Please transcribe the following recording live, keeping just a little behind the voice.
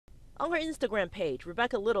On her Instagram page,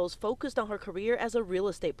 Rebecca Littles focused on her career as a real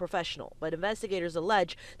estate professional, but investigators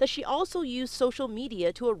allege that she also used social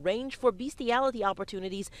media to arrange for bestiality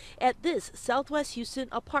opportunities at this Southwest Houston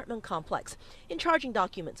apartment complex. In charging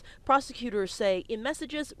documents, prosecutors say in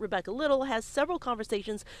messages, Rebecca Little has several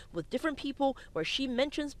conversations with different people where she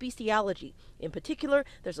mentions bestiality. In particular,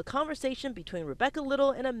 there's a conversation between Rebecca Little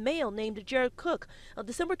and a male named Jared Cook on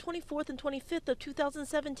December 24th and 25th of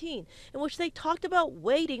 2017, in which they talked about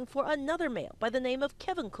waiting for another male by the name of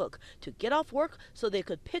Kevin Cook to get off work so they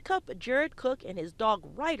could pick up Jared Cook and his dog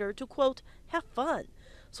Ryder to, quote, have fun.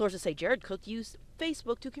 Sources say Jared Cook used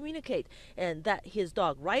Facebook to communicate, and that his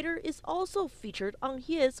dog Ryder is also featured on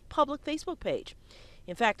his public Facebook page.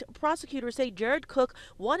 In fact, prosecutors say Jared Cook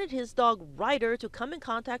wanted his dog Ryder to come in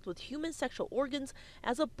contact with human sexual organs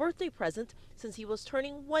as a birthday present since he was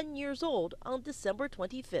turning 1 year old on December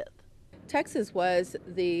 25th. Texas was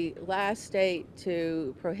the last state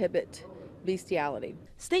to prohibit bestiality.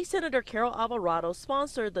 State Senator Carol Alvarado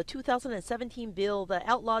sponsored the 2017 bill that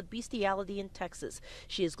outlawed bestiality in Texas.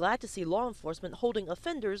 She is glad to see law enforcement holding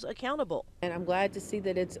offenders accountable. And I'm glad to see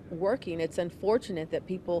that it's working. It's unfortunate that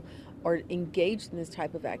people are engaged in this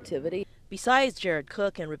type of activity. Besides Jared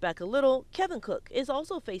Cook and Rebecca Little, Kevin Cook is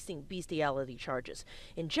also facing bestiality charges.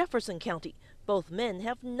 In Jefferson County, both men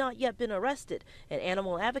have not yet been arrested, and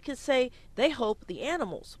animal advocates say they hope the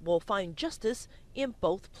animals will find justice in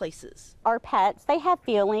both places. Our pets, they have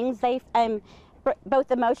feelings,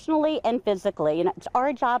 both emotionally and physically, and it's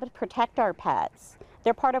our job to protect our pets.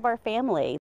 They're part of our family.